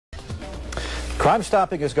Crime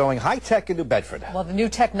stopping is going high-tech in New Bedford. Well, the new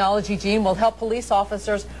technology, Gene, will help police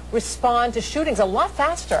officers respond to shootings a lot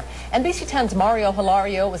faster. NBC 10's Mario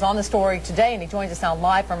Hilario was on the story today, and he joins us now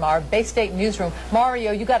live from our Bay State newsroom.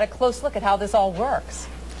 Mario, you got a close look at how this all works.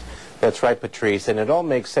 That's right, Patrice, and it all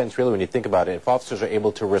makes sense really when you think about it. If officers are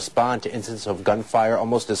able to respond to incidents of gunfire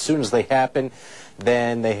almost as soon as they happen,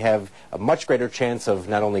 then they have a much greater chance of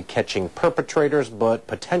not only catching perpetrators, but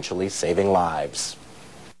potentially saving lives.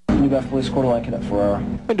 New Bedford Police Quarter Line Cadet Ferrara.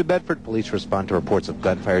 When New Bedford police respond to reports of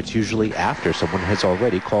gunfire, it's usually after someone has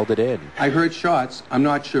already called it in. I heard shots. I'm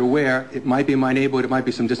not sure where. It might be in my neighborhood. It might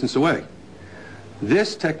be some distance away.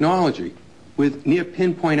 This technology, with near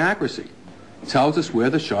pinpoint accuracy, tells us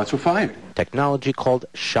where the shots were fired. Technology called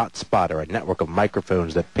ShotSpotter, a network of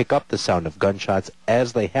microphones that pick up the sound of gunshots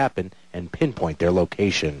as they happen and pinpoint their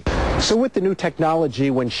location. So with the new technology,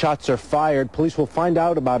 when shots are fired, police will find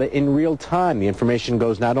out about it in real time. The information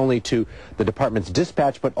goes not only to the department's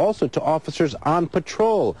dispatch, but also to officers on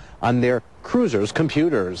patrol on their cruisers'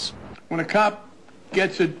 computers. When a cop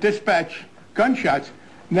gets a dispatch gunshots,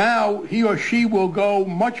 now he or she will go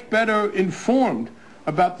much better informed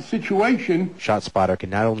about the situation. ShotSpotter can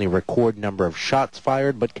not only record number of shots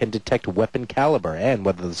fired, but can detect weapon caliber and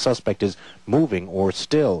whether the suspect is moving or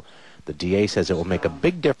still. The DA says it will make a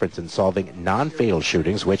big difference in solving non-fatal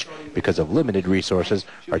shootings, which, because of limited resources,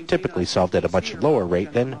 are typically solved at a much lower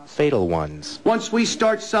rate than fatal ones. Once we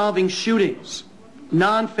start solving shootings,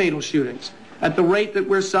 non-fatal shootings, at the rate that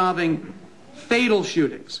we're solving fatal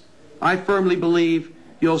shootings, I firmly believe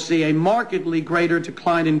you'll see a markedly greater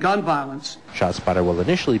decline in gun violence. ShotSpotter will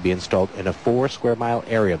initially be installed in a 4-square-mile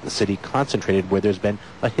area of the city concentrated where there's been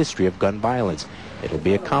a history of gun violence. It'll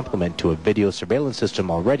be a complement to a video surveillance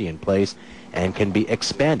system already in place and can be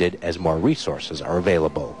expanded as more resources are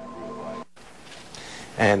available.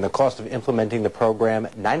 And the cost of implementing the program,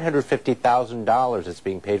 $950,000. It's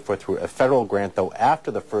being paid for through a federal grant, though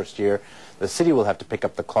after the first year, the city will have to pick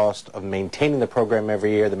up the cost of maintaining the program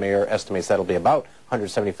every year. The mayor estimates that'll be about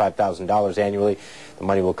 $175,000 annually. The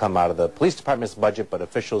money will come out of the police department's budget, but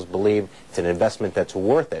officials believe it's an investment that's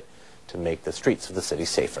worth it to make the streets of the city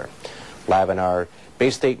safer. Live in our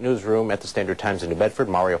Bay State newsroom at the Standard Times in New Bedford,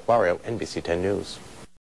 Mario Hilario, NBC 10 News.